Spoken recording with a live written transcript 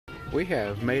We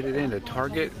have made it into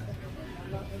Target,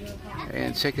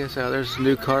 and check this out, there's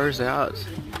new cars out.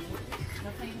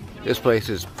 This place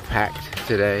is packed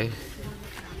today.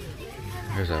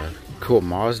 There's a cool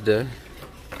Mazda.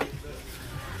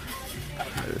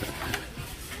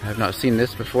 I have not seen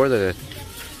this before. The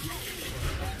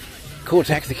cool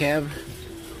taxi cab.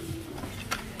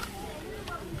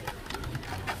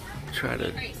 Try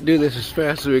to do this as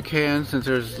fast as we can since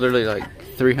there's literally like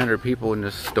 300 people in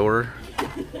this store.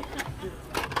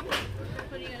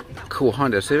 Cool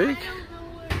Honda Civic.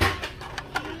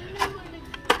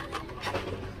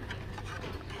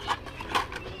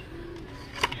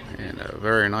 And a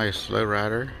very nice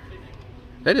lowrider.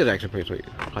 That is actually pretty sweet.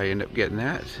 I end up getting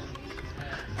that.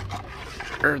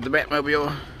 There's the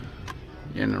Batmobile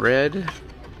in red.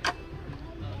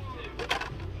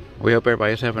 We hope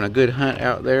everybody's having a good hunt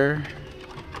out there.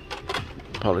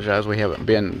 Apologize, we haven't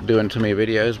been doing too many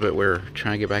videos, but we're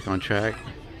trying to get back on track.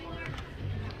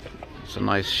 It's a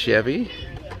nice Chevy.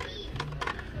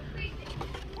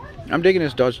 I'm digging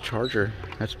this Dodge Charger.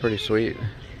 That's pretty sweet.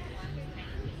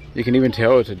 You can even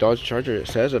tell it's a Dodge Charger. It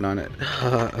says it on it.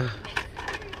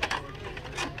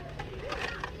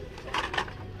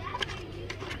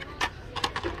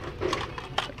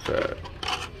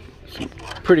 Some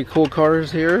pretty cool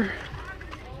cars here.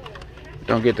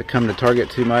 Don't get to come to Target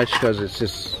too much because it's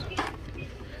just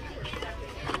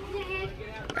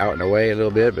out and away a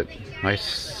little bit, but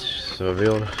nice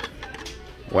Seville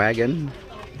wagon.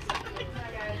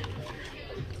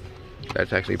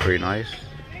 That's actually pretty nice.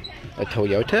 A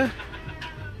Toyota.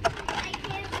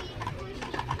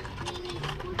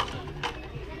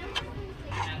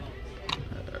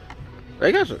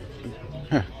 They got some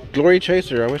Glory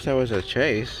Chaser. I wish that was a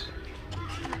Chase.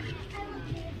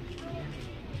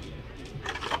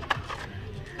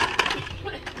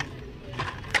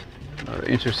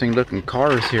 Interesting looking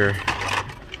cars here.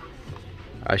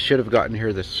 I should have gotten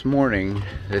here this morning.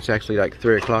 It's actually like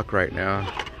 3 o'clock right now.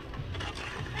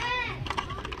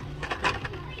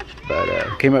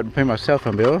 But came up to pay my cell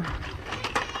phone bill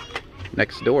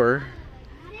next door.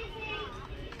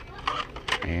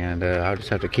 And I'll just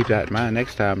have to keep that in mind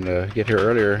next time to get here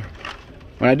earlier.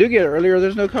 When I do get earlier,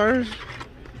 there's no cars.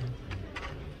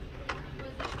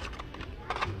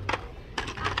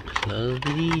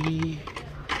 Lovely.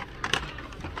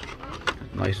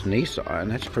 Nice Nissan,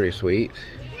 that's pretty sweet.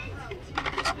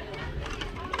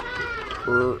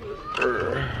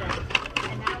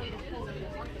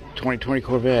 2020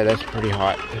 Corvette, that's pretty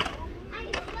hot.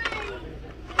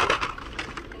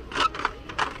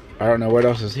 I don't know what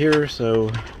else is here,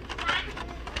 so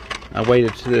I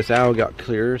waited till this aisle got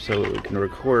clear so that we can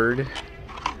record.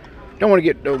 Don't want to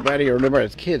get nobody or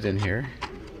nobody's kids in here.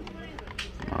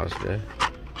 Mazda.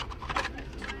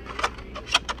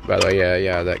 By the way,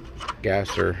 yeah, that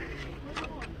gasser.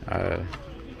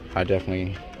 I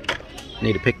definitely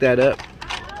need to pick that up.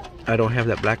 I don't have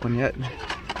that black one yet.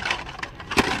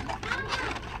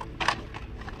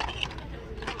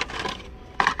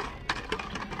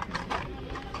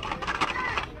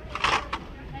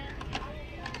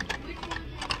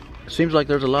 Seems like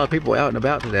there's a lot of people out and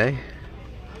about today.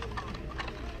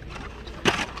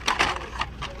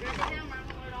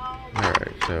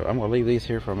 Alright, so I'm gonna leave these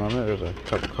here for a moment. There's a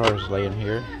couple cars laying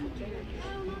here.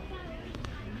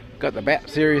 Got the Bat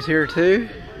series here too.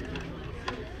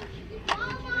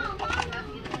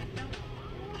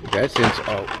 That's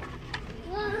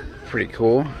pretty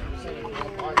cool.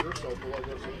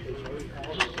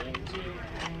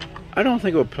 I don't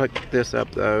think we'll pick this up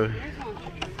though.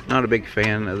 Not a big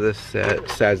fan of this set.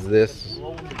 Besides this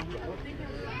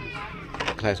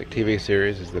classic TV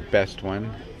series is the best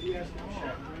one.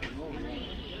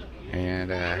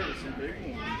 And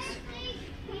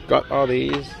got all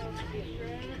these.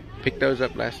 Picked those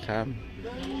up last time.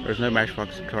 There's no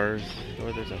Matchbox cars,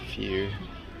 or there's a few.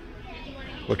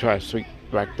 We'll try to sweep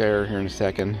back there here in a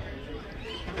second.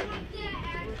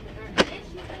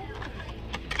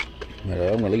 But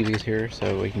I'm gonna leave these here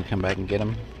so we can come back and get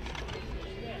them.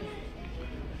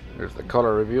 There's the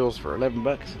color reveals for 11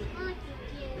 bucks.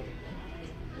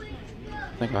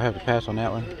 I think I'll have to pass on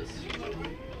that one.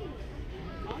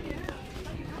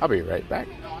 I'll be right back.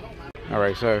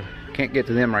 Alright, so can't get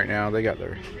to them right now. They got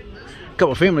their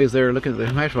couple families there looking at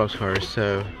the Matchbox cars.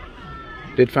 So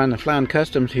did find the Flying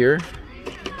Customs here.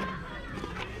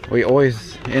 We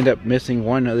always end up missing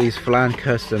one of these Flying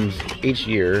Customs each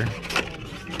year.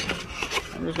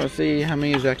 I'm just gonna see how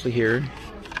many is actually here.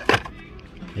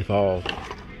 If all,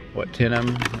 what, 10 of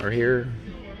them are here?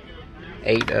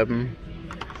 8 of them.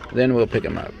 Then we'll pick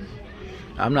them up.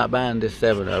 I'm not buying just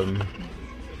 7 of them.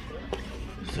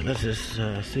 So let's just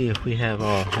see if we have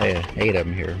all 8 of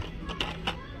them here.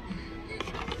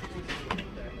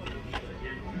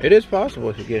 It is possible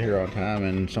if you get here on time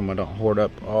and someone don't hoard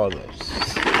up all the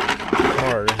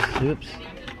cars. Oops.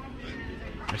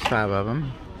 There's 5 of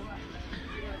them.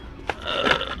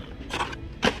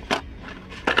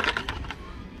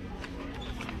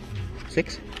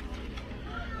 Six.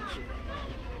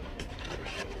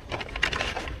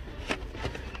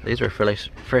 These are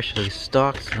freshly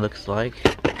stocked, looks like.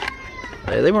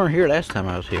 They weren't here last time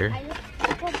I was here.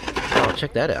 Oh,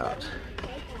 check that out.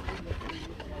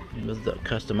 This is the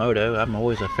Customoto. I'm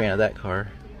always a fan of that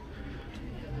car.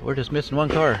 We're just missing one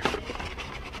car.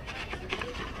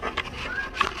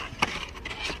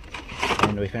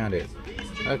 And we found it.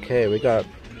 Okay, we got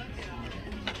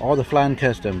all the Flying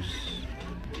Customs.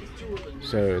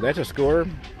 So that's a score.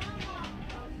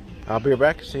 I'll be right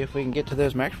back to see if we can get to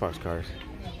those Matchbox cars.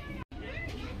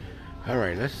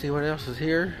 Alright, let's see what else is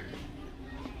here.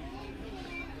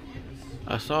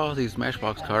 I saw these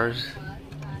Matchbox cars.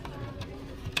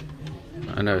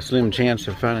 I know, slim chance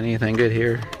of finding anything good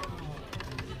here.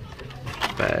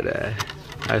 But I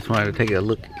just wanted to take a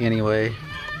look anyway.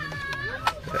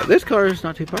 This car is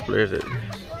not too popular, is it?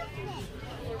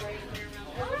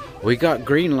 We got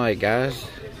green light, guys.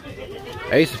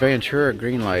 Ace Ventura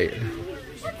green light.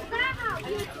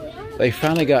 They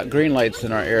finally got green lights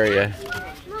in our area.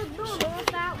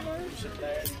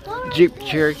 Jeep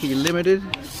Cherokee Limited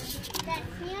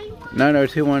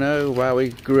 90210. Wow, we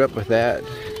grew up with that.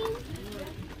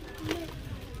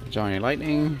 Johnny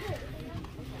Lightning.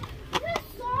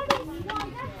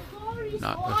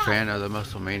 Not a fan of the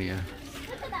Muscle Mania,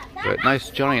 but nice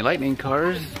Johnny Lightning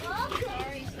cars.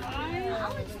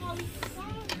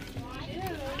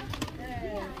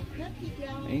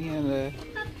 And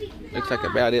looks like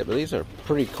about it, but these are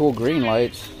pretty cool green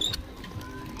lights.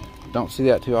 Don't see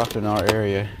that too often in our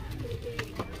area.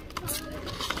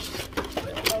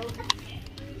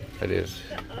 It is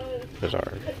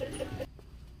bizarre.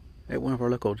 At one of our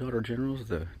local Dollar Generals,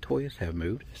 the toys have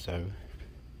moved, so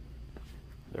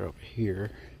they're over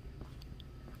here.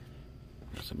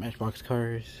 Some Matchbox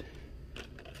cars.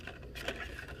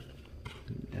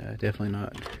 Definitely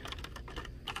not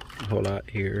a whole lot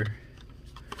here.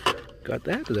 Got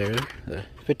that there, the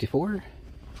 54.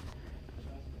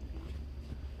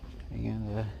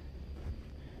 And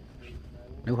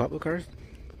no Hot Wheel cars.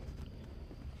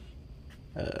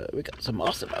 We got some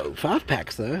awesome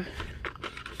 5-packs though.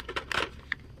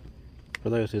 For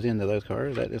those who's into those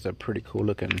cars, that is a pretty cool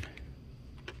looking.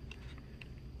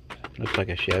 Looks like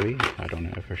a Chevy. I don't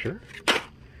know for sure.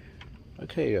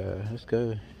 Okay, let's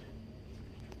go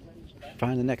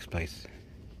find the next place.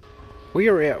 We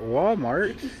are at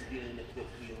Walmart,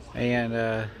 and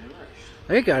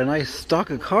they got a nice stock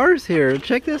of cars here.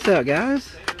 Check this out,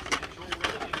 guys.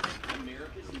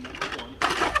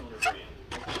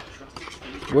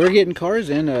 We're getting cars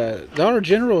in. Dollar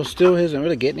General still isn't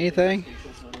really getting anything.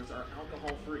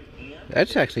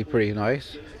 That's actually pretty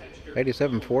nice.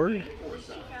 87 Ford.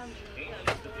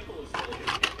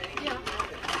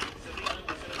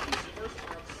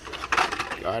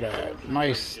 Got a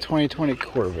nice 2020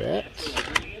 Corvette.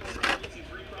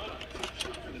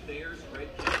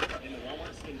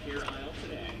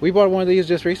 We bought one of these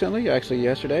just recently, actually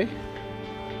yesterday.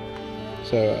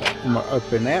 So I'm gonna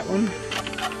open that one.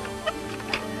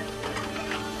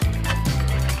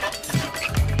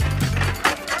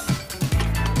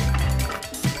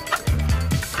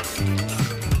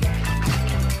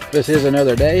 This is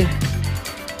another day,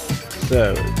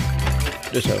 so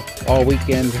just a all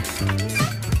weekend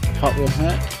Hot Wheel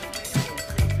hunt.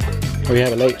 We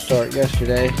had a late start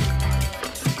yesterday,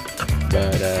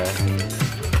 but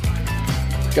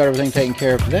got everything taken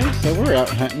care of today, so we're out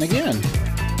hunting again.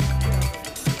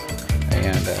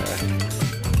 And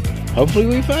hopefully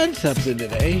we find something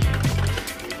today.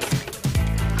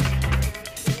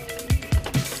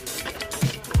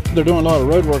 They're doing a lot of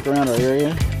road work around our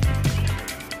area,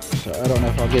 so I don't know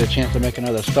if I'll get a chance to make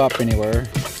another stop anywhere.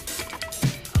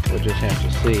 We'll just have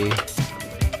to see.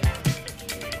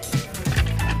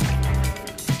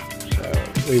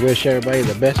 So we wish everybody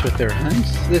the best with their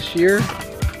hunts this year.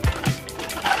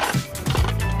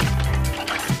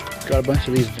 Got a bunch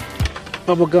of these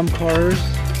bubblegum cars.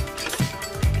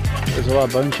 There's a lot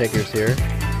of bone shakers here.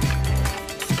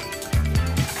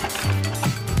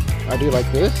 I do like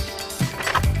this.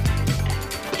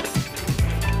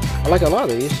 I like a lot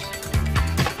of these.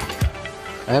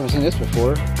 I haven't seen this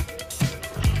before.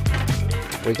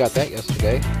 We got that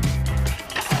yesterday.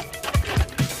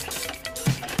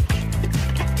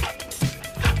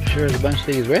 Sure, there's a bunch of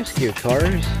these rescue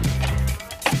cars.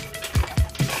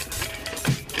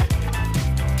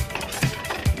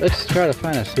 Let's try to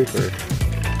find a super.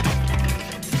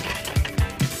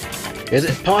 Is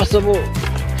it possible?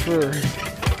 for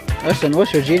us in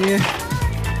West Virginia.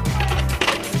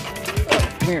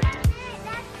 Come here.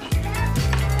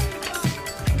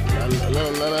 La, la, la,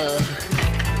 la, la.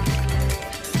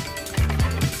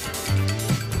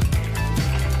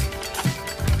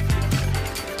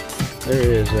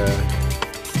 There is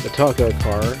the taco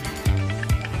car.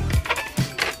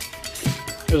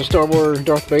 There's a Star Wars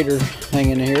Darth Vader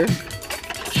hanging here.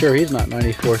 Sure, he's not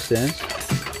 94 cents,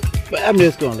 but I'm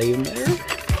just gonna leave him there.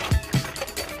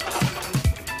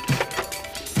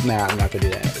 Nah, I'm not gonna do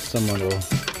that. Someone will,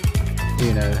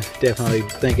 you know, definitely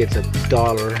think it's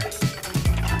 $1.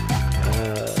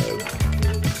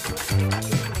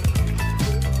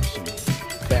 Some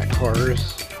fat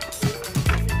cars.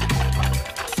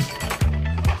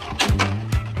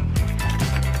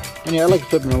 And yeah, I like to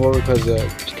flip them over because in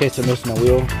case I'm missing a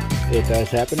wheel, it does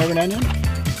happen every now and then.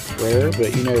 Rare,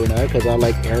 but you never know because I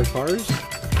like air cars.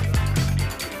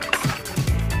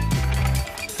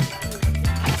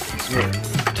 Some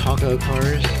taco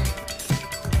cars.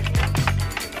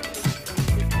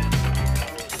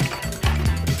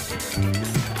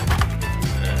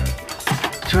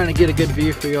 Trying to get a good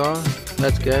view for y'all.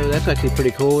 Let's go. That's actually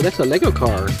pretty cool. That's a Lego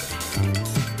car. See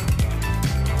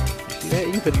that?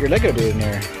 You can put your Lego dude in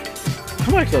there.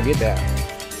 I might still get that.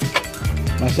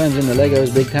 My son's into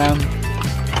Legos big time.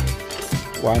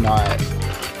 Why not?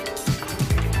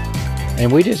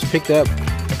 And we just picked up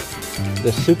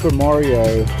the Super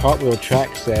Mario Hot Wheel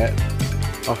track set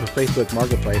off of Facebook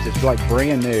Marketplace. It's like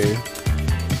brand new.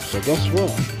 So guess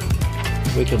what?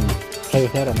 We can play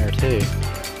with that on there too.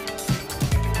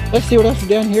 Let's see what else is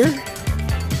down here.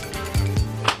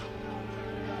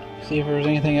 See if there's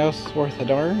anything else worth a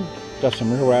darn. Got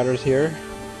some rear riders here.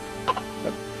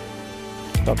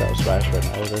 Thought that was Flash right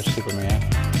now. There's Superman.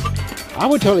 I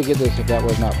would totally get this if that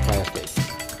was not plastic.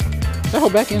 That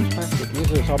whole back end's plastic.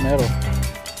 Usually it's all metal.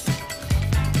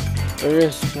 There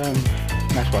is some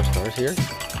Matchbox cars here.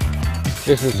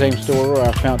 This is the same store where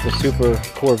I found the Super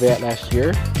Corvette last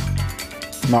year.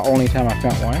 My only time I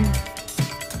found one.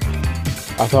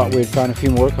 I thought we'd find a few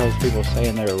more because people were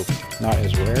saying they're not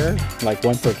as rare, like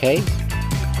one per case.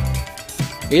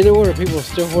 Either way, people are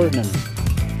still hoarding them.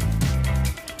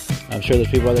 I'm sure there's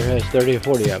people out there who has 30 or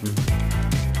 40 of them.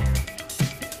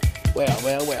 Well,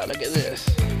 look at this.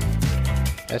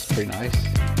 That's pretty nice.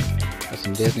 Got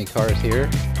some Disney cars here.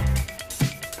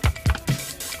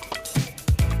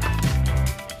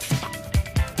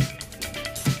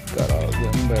 Got all of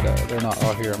them, but they're not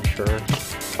all here, I'm sure.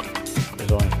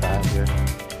 There's only 5 here.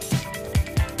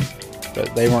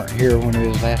 But they weren't here when it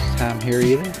was last time here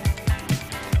either.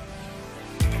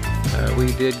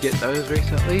 We did get those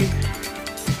recently.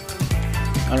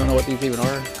 I don't know what these even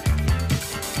are.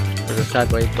 There's a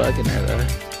sideways bug in there though.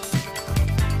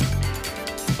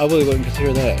 I really wouldn't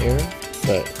consider that an error,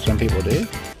 but some people do.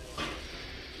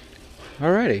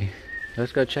 Alrighty,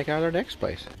 let's go check out our next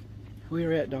place.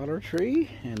 We're at Dollar Tree,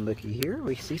 and looky here,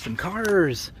 we see some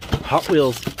cars. Hot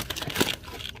Wheels.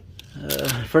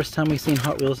 First time we've seen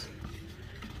Hot Wheels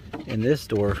in this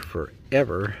store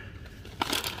forever.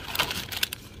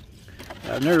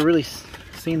 I've never really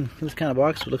seen this kind of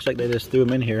box. It looks like they just threw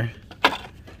them in here.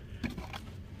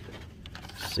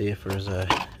 Let's see if there's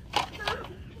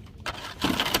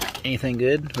anything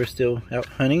good. We're still out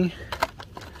hunting.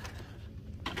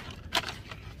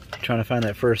 Trying to find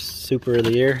that first Super of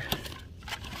the year.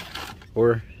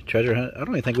 Or treasure hunt. I don't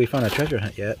even think we found a treasure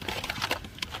hunt yet.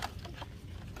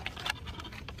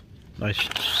 Nice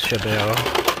Chevelle.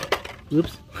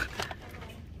 Oops.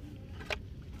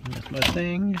 That's my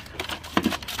thing.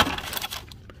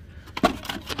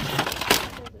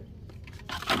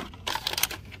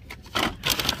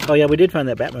 Oh yeah, we did find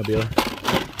that Batmobile.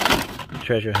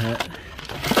 Treasure hunt.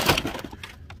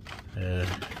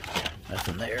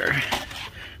 Nothing there.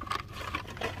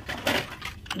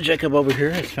 Jacob over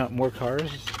here has found more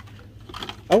cars.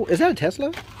 Oh, is that a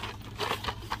Tesla?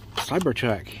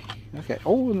 Cybertruck. Okay.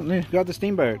 Oh, got the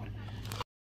steamboat.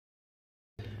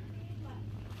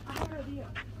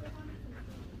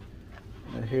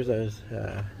 Here's those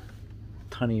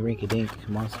tiny rinky-dink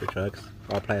monster trucks,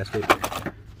 all plastic.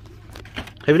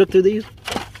 Have you looked through these?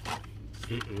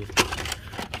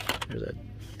 There's a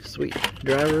sweet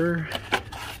driver.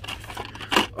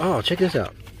 Oh, check this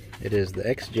out. It is the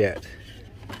X-Jet.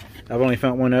 I've only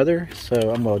found one other, so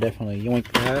I'm gonna definitely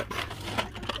yoink that.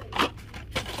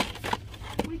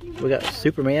 We got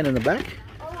Superman in the back.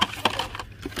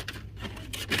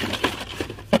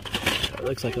 It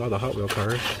looks like all the Hot Wheel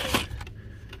cars.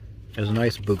 There's a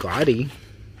nice Bugatti.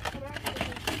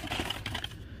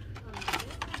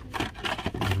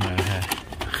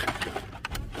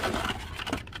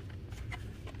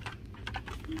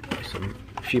 Some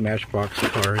few Matchbox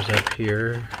cars up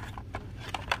here.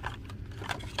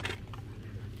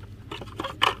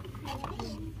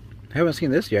 Haven't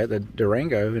seen this yet, the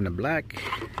Durango in the black.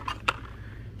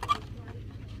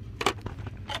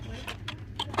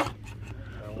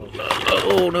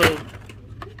 Oh no.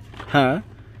 Huh?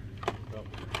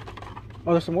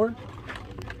 Oh, there's some more?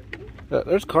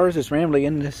 There's cars just randomly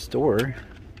in this store.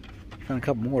 Found a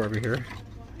couple more over here.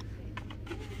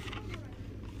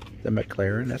 The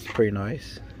McLaren, that's pretty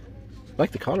nice. I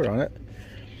like the color on it.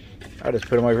 I'll just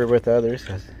put them over here with the others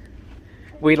because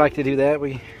we like to do that.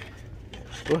 We'll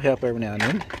help every now and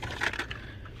then.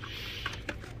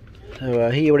 So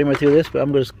he already went through this, but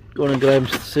I'm just going to go ahead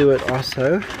and sue it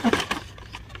also.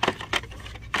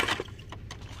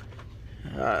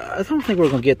 I don't think we're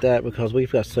going to get that because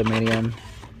we've got so many of them.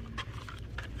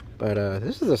 But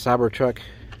this is a Cybertruck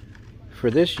for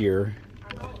this year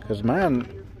because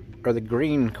mine are the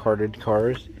green carded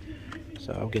cars,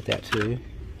 so I'll get that too.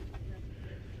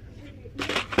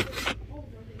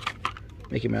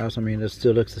 Mickey Mouse, I mean, it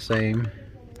still looks the same.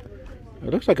 It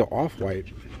looks like an off-white.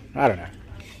 I don't know.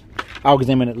 I'll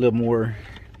examine it a little more,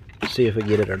 see if we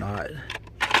get it or not.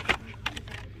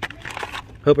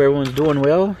 Hope everyone's doing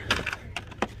well.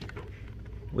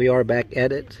 We are back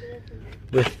at it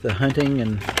with the hunting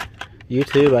and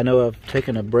YouTube. I know I've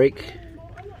taken a break.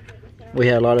 We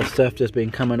had a lot of stuff that's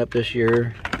been coming up this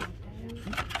year,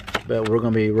 but we're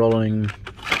going to be rolling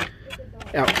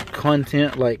out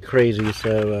content like crazy,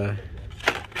 so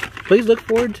please look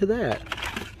forward to that.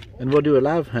 And we'll do a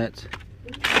live hunt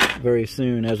very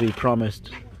soon, as we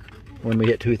promised when we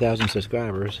hit 2,000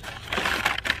 subscribers.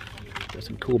 Got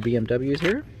some cool BMWs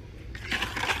here.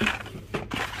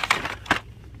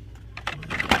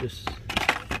 Just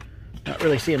not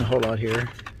really seeing a whole lot here.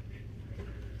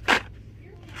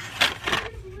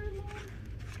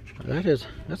 That's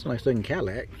a nice looking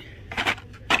Cadillac.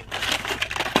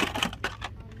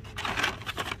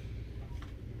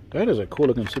 That is a cool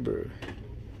looking Subaru.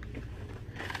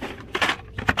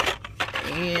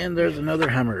 And there's another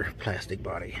Hummer plastic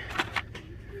body.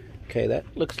 Okay, that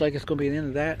looks like it's going to be the end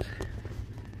of that.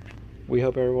 We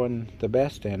hope everyone the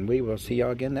best, and we will see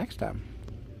y'all again next time.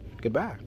 Goodbye.